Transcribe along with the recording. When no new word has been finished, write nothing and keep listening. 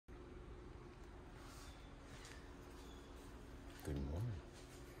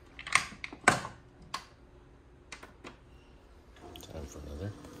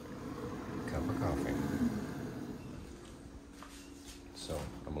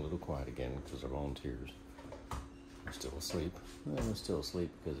little quiet again because our volunteers are still asleep. And they're still asleep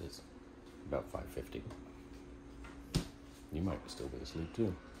because it's about 5:50. You might still be asleep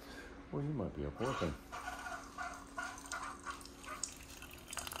too. Or you might be up working.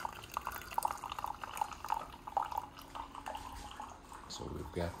 So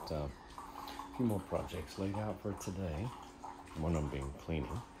we've got a few more projects laid out for today. One of them being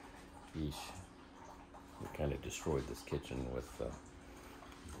cleaning. We kind of destroyed this kitchen with a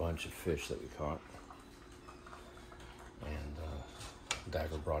bunch of fish that we caught. And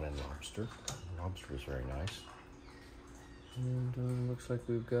Diver brought in lobster. Lobster is very nice. And looks like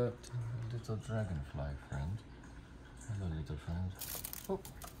we've got a little dragonfly friend. Hello, little friend. Oh.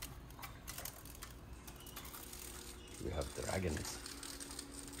 We have dragons.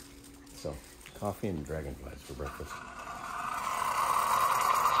 So, coffee and dragonflies for breakfast.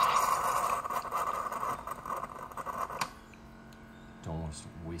 Don't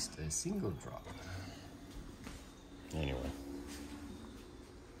waste a single drop. Anyway.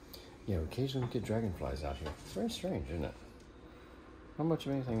 Yeah, occasionally we get dragonflies out here. It's very strange, isn't it? Not much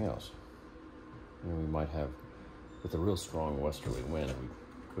of anything else. You know, we might have, with a real strong westerly wind,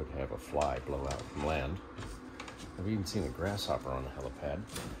 we could have a fly blow out from land. I've even seen a grasshopper on the helipad,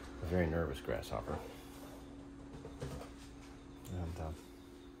 a very nervous grasshopper. And,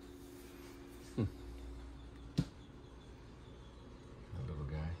 a little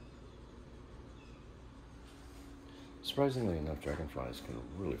guy. Surprisingly enough, dragonflies can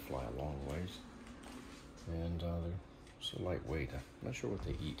really fly a long ways. And they're so lightweight. I'm not sure what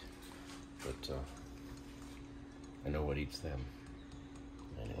they eat, but I know what eats them.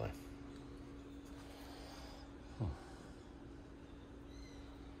 Anyway.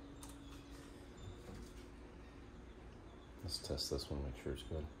 Let's test this one, make sure it's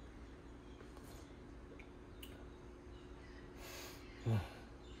good.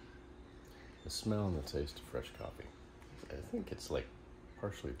 The smell and the taste of fresh coffee. I think it's like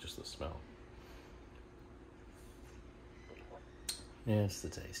partially just the smell. Yeah, it's the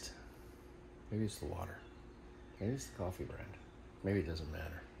taste. Maybe it's the water. Maybe it's the coffee brand. Maybe it doesn't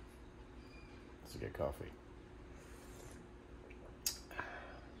matter. Let's get coffee.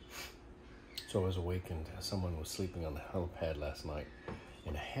 So I was awakened. Someone was sleeping on the helipad last night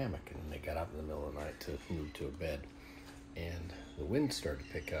in a hammock, and they got up in the middle of the night to move to a bed. And the wind started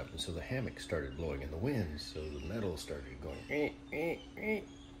to pick up, and so the hammock started blowing in the wind, so the metal started going,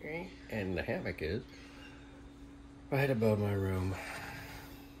 and the hammock is right above my room.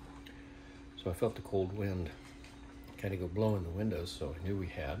 So I felt the cold wind kind of go blow in the windows, so I knew we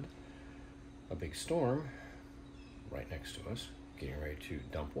had a big storm right next to us, getting ready to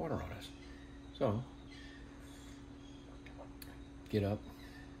dump water on us. So, get up,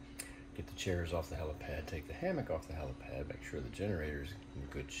 get the chairs off the helipad, take the hammock off the helipad, make sure the generator's in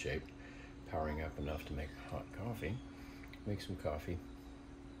good shape, powering up enough to make hot coffee, make some coffee,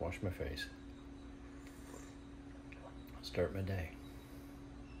 wash my face, start my day.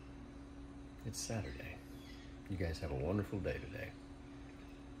 It's Saturday. You guys have a wonderful day today.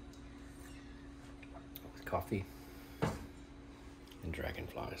 With coffee and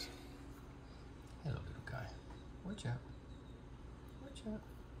dragonflies. Hello, little guy. Watch out. Watch out.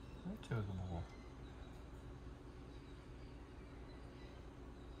 Watch out, little boy.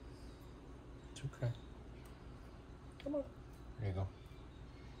 It's okay. Come on. There you go.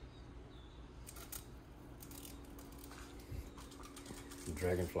 The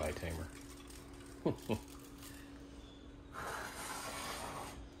dragonfly tamer.